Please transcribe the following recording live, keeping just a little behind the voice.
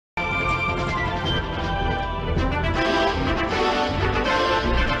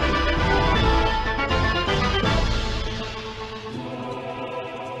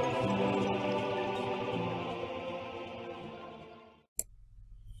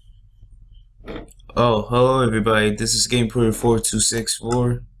Oh, hello everybody, this is Gameplayer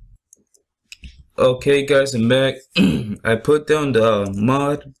 4264. Okay guys, I'm back. I put down the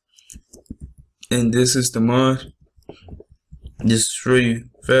mod, and this is the mod. This is really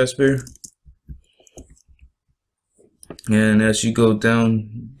faster. And as you go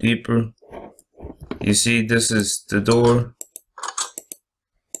down deeper, you see this is the door.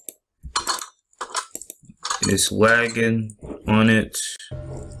 It's lagging on it.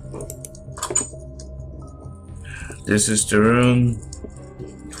 This is the room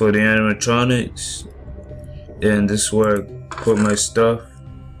for the animatronics, and this is where I put my stuff,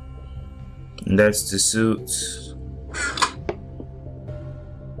 and that's the suits.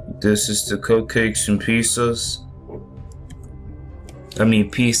 This is the cupcakes and pizzas. I mean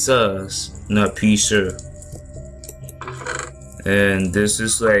pizzas, not pizza. And this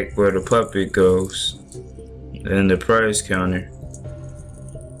is like where the puppet goes, and the prize counter.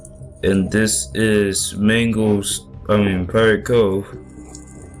 And this is Pirate Cove.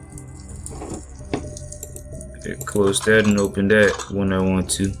 Close that and open that when I want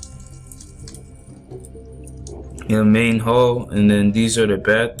to. Main hall, and then these are the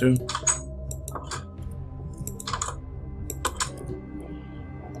bathroom.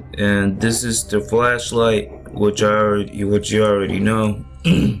 And this is the flashlight, which you already know.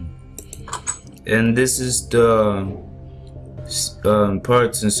 And this is the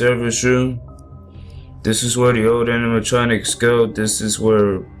parts and service room. This is where the old animatronics go. This is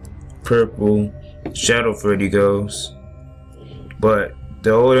where purple Shadow Freddy goes. But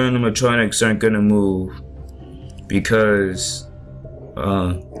the old animatronics aren't gonna move because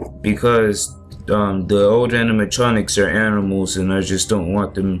the old animatronics are animals, and I just don't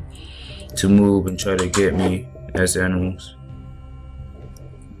want them to move and try to get me as animals.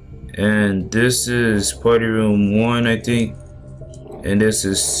 And this is party room 1, I think, and this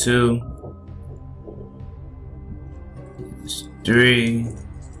is 2, 3,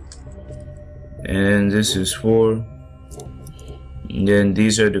 and this is 4, and then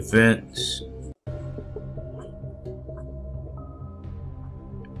these are the vents.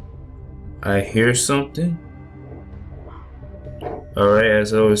 I hear something. Alright,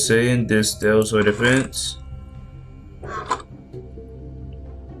 as I was saying, those are the vents.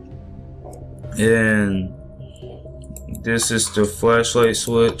 And this is the flashlight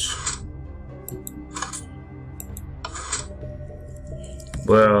switch.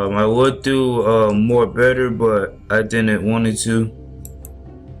 Well, I would do more better, but I didn't want it to.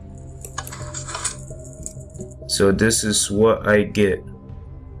 So this is what I get.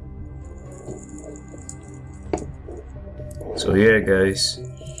 So yeah guys,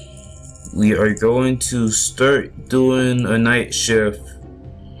 we are going to start doing a night shift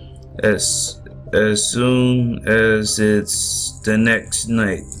as soon as it's the next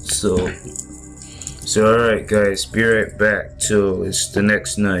night. So alright guys, be right back till it's the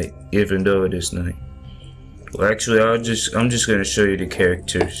next night, even though it is night. Well, actually I'm just gonna show you the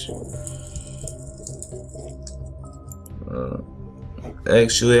characters.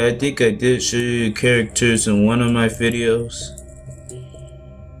 Actually, I think I did show you the characters in one of my videos,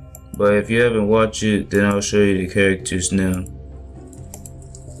 but if you haven't watched it, then I'll show you the characters now.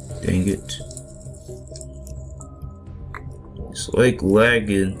 Dang it. It's like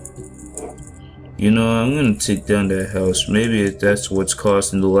lagging. You know, I'm gonna take down that house. Maybe that's what's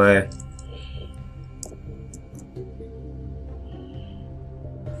causing the lag.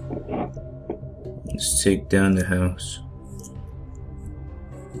 Let's take down the house.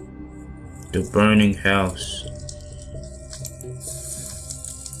 The burning house.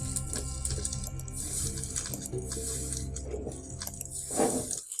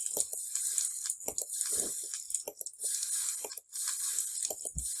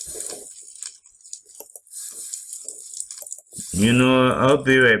 You know what? I'll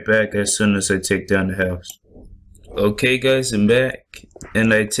be right back as soon as I take down the house. Okay guys, I'm back,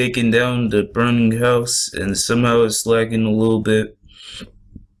 and I taken down the burning house, and somehow it's lagging a little bit.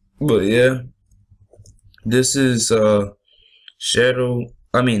 But yeah, this is Toy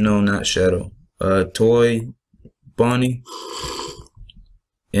Bonnie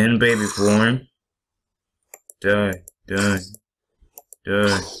in baby form. Die.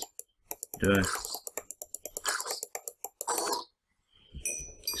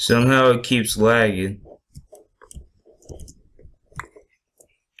 Somehow it keeps lagging.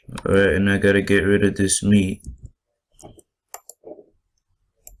 Alright, and I gotta get rid of this meat.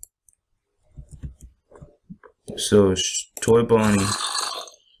 So, Toy Bonnie,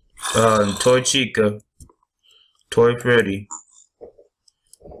 Toy Chica, Toy Freddy,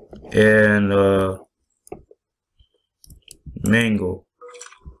 and Mango.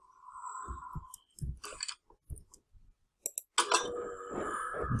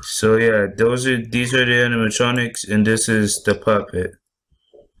 So yeah, these are the animatronics, and this is the puppet.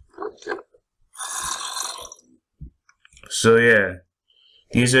 So yeah,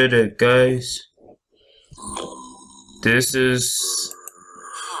 these are the guys. This is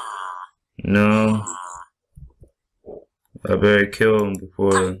no. I better kill him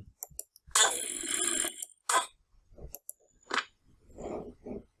before.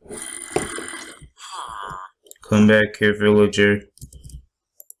 Come back here, villager.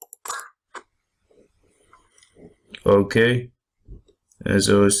 Okay. As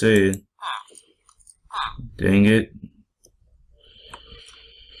I was saying. Dang it.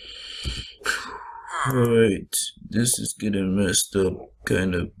 Alright. This is getting messed up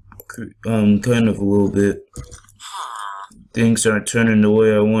kind of a little bit. Things aren't turning the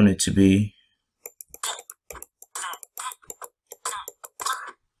way I want it to be.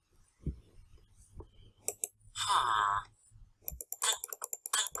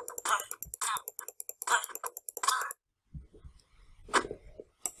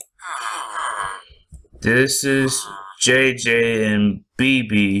 This is JJ and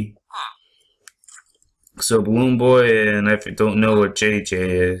BB. So Balloon Boy and I don't know what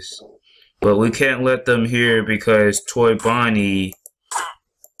JJ is. But we can't let them hear because Toy Bonnie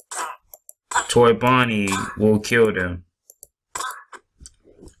will kill them.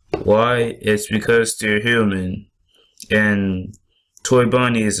 Why? It's because they're human. And Toy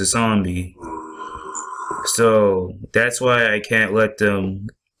Bonnie is a zombie. So that's why I can't let them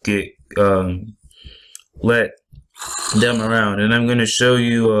let them around. And I'm gonna show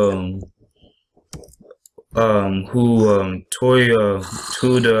you who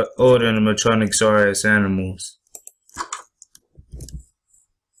the old animatronics are as animals.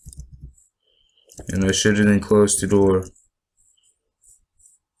 And I shouldn't close the door.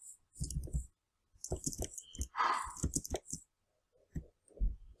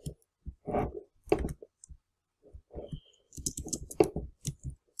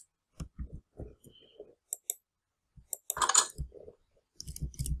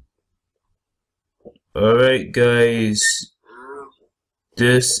 Alright guys,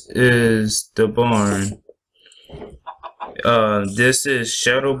 this is the barn. This is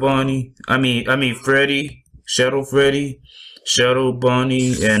Shadow Bonnie, I mean Freddy, Shadow Freddy, Shadow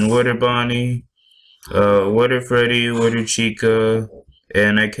Bonnie, and Water Bonnie, Water Freddy, Water Chica,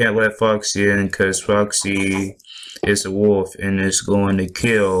 and I can't let Foxy in because Foxy is a wolf and is going to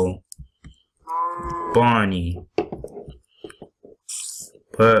kill Bonnie.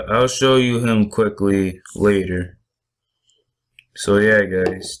 But I'll show you him quickly later. So yeah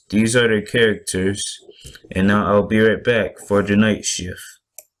guys, these are the characters, and now I'll be right back for the night shift.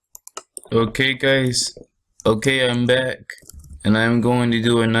 Okay guys, okay, I'm back, and I'm going to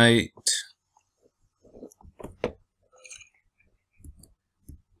do a night.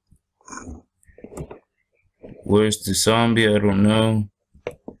 Where's the zombie? I don't know.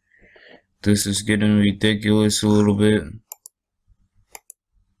 This is getting ridiculous a little bit.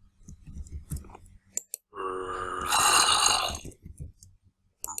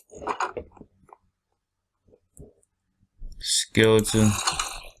 Skeleton.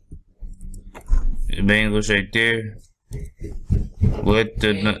 The mango's right there. Let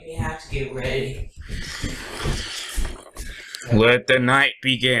the we have to get ready. Let the night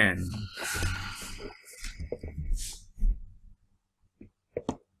begin.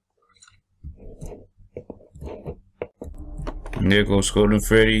 And there goes Golden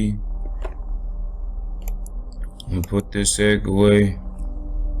Freddy. And put this egg away.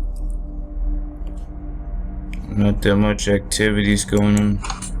 Not that much activities going on.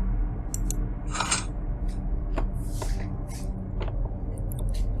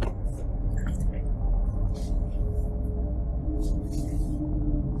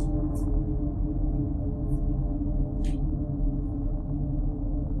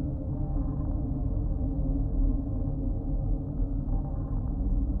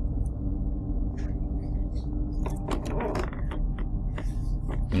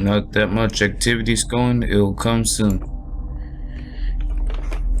 Not that much activities going, it'll come soon.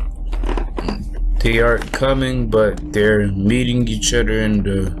 They aren't coming, but they're meeting each other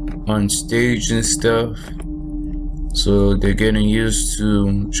on stage and stuff. So they're getting used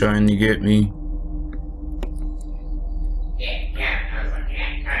to trying to get me.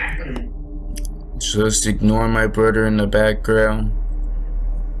 Just ignore my brother in the background.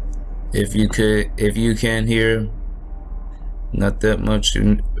 If you can't hear, not that much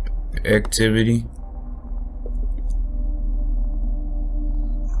activity.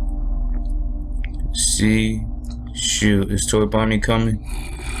 See, shoot, is Toy Bonnie coming?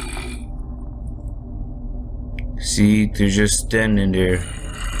 See, they're just standing there.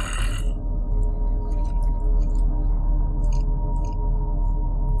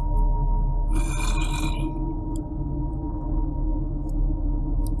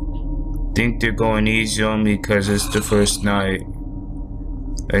 think they're going easy on me because it's the first night.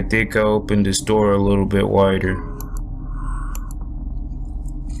 I think I opened this door a little bit wider.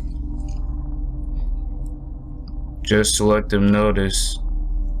 Just to let them notice.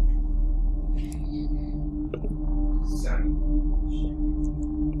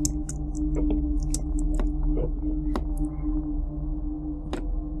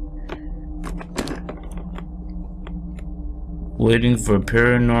 Waiting for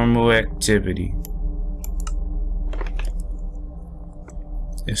paranormal activity.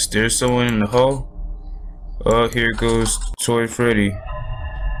 Is there someone in the hall? Oh, here goes Toy Freddy.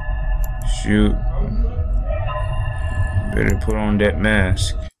 Shoot. Better put on that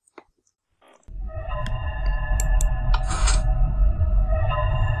mask.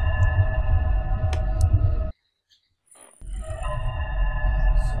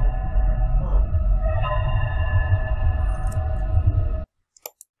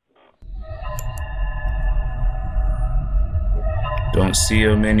 Don't see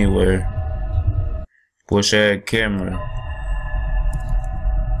him anywhere. Wish I had a camera.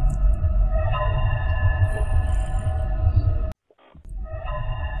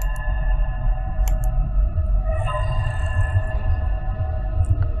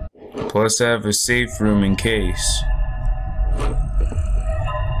 Plus I have a safe room in case.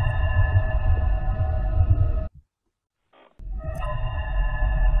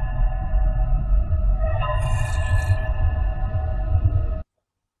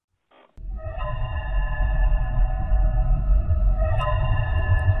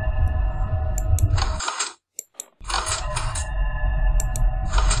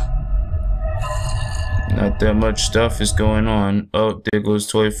 Not that much stuff is going on. Oh, there goes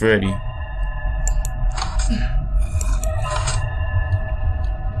Toy Freddy.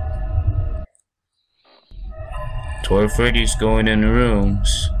 Toy Freddy's going in the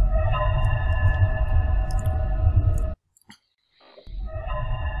rooms.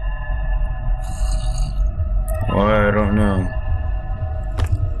 Well, I don't know.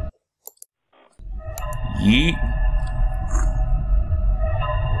 Yeet.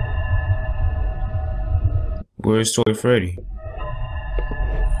 Where's Toy Freddy?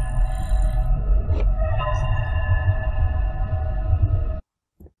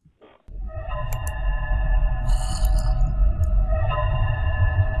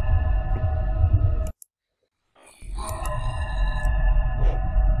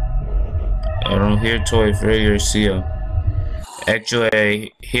 I don't hear Toy Freddy or see him. Actually, I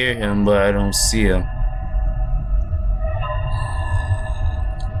hear him, but I don't see him.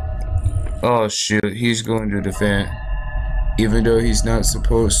 Oh shoot, he's going to the vent. Even though he's not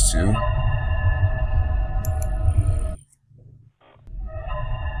supposed to.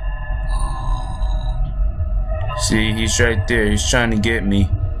 See, he's right there. He's trying to get me.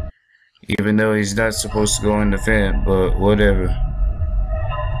 Even though he's not supposed to go in the vent, but whatever.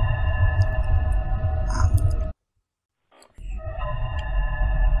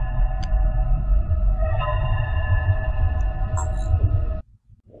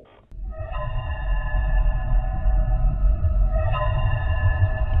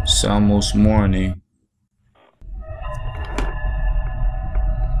 It's almost morning.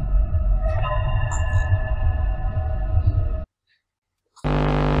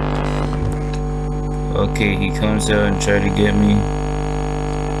 Okay, he comes out and tries to get me.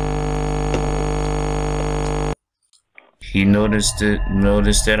 He noticed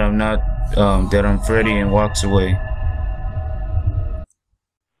that I'm not, that I'm Freddy, and walks away.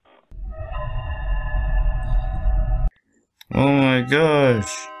 Oh my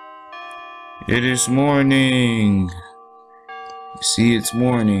gosh. It is morning. See, it's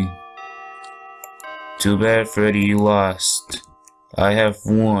morning. Too bad, Freddy, you lost. I have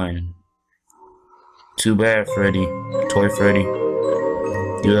won. Too bad, Freddy. Toy Freddy.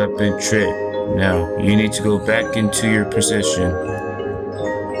 You have been tricked. Now, you need to go back into your position.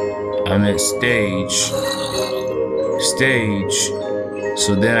 I'm at stage.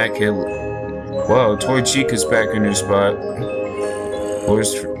 So then I can... Wow, Toy Chica's back in her spot.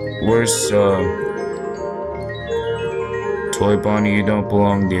 Where's Toy Bonnie? You don't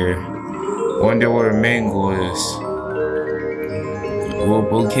belong there. Wonder where Mango is. Well,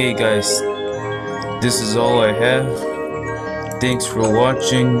 okay guys, this is all I have. Thanks for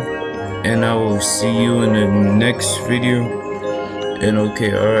watching, and I will see you in the next video. And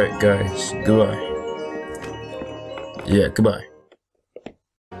okay, alright guys, goodbye. Yeah, goodbye.